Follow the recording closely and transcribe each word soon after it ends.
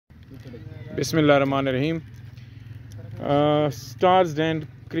Bismillah Rahman Rahim. Stars Land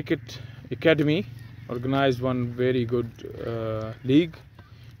Cricket Academy organized one very good league.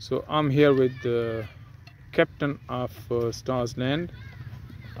 So I'm here with the captain of Stars Land,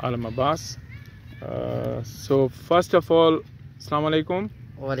 Alam Abbas. So first of all, Assalamu alaikum.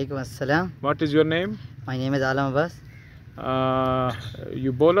 Walaikum assalam. What is your name? My name is Alam Abbas.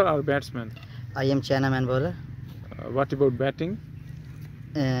 You bowler or batsman? I am Chinaman bowler. What about batting?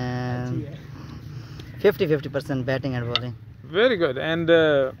 50% batting and bowling. Very good. And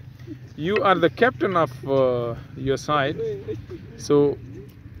you are the captain of your side. So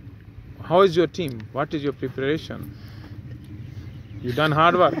how is your team? What is your preparation? You done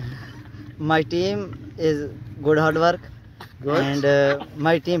hard work? My team is good hard work. Good. And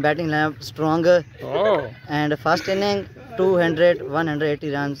my team batting lineup strong. Oh. And first inning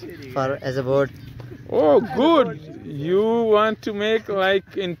 180 runs for as a board. Oh, good. You want to make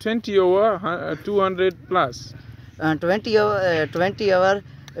like in 20 over 200 plus. 20 over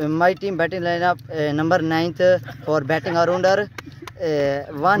my team batting lineup number 9th for batting all-rounder,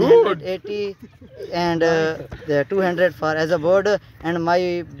 180 and the 200 for as a board, and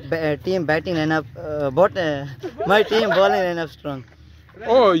my team batting lineup my team bowling lineup strong.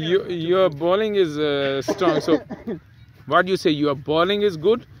 Oh, your bowling is strong. So what do you say, your bowling is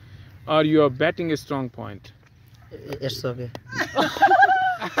good or your batting is strong point? It's okay.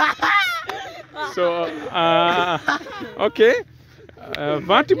 So okay,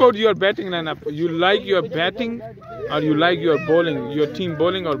 what about your batting lineup? You like your batting or you like your bowling, your team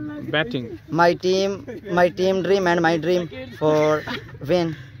bowling or batting? My team dream and my dream for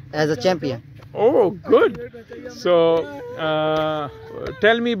win as a champion. Oh, good. So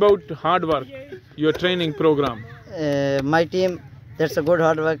tell me about hard work, your training program. My team, that's a good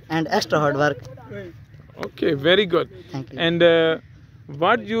hard work and extra hard work. Okay, very good. Thank you. And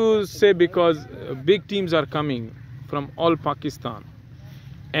what you say, because big teams are coming from all Pakistan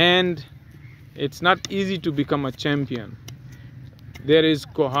and it's not easy to become a champion. There is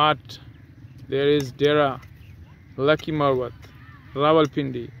Kohat, there is Dera, Lucky Marwat,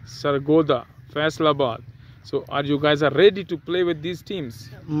 Rawalpindi, Sargodha, Faisalabad. So are you guys are ready to play with these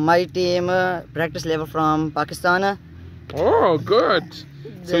teams? My team practice level from Pakistan. Oh, good.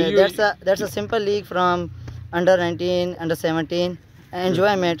 So that's a simple league from under 19, under 17.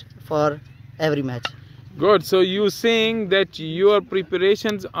 Enjoyment for every match. Good. So you saying that your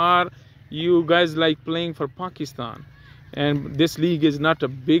preparations are, you guys like playing for Pakistan, and this league is not a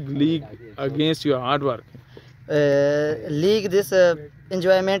big league against your hard work. League this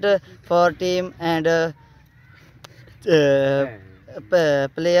enjoyment for team and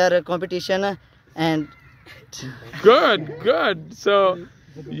player competition and. Good. So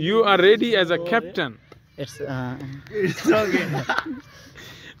you are ready as a captain. It's okay.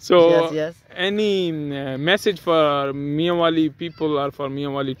 So yes. Any message for Mianwali people or for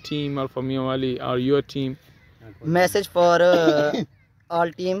Mianwali team or for Mianwali or your team? Message for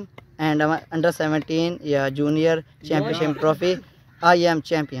all team and under 17 junior championship trophy. I am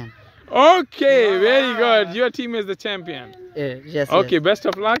champion. Okay, very good. Your team is the champion. Yes. Okay, best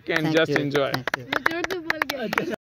of luck and Thank just you. enjoy. Thank you.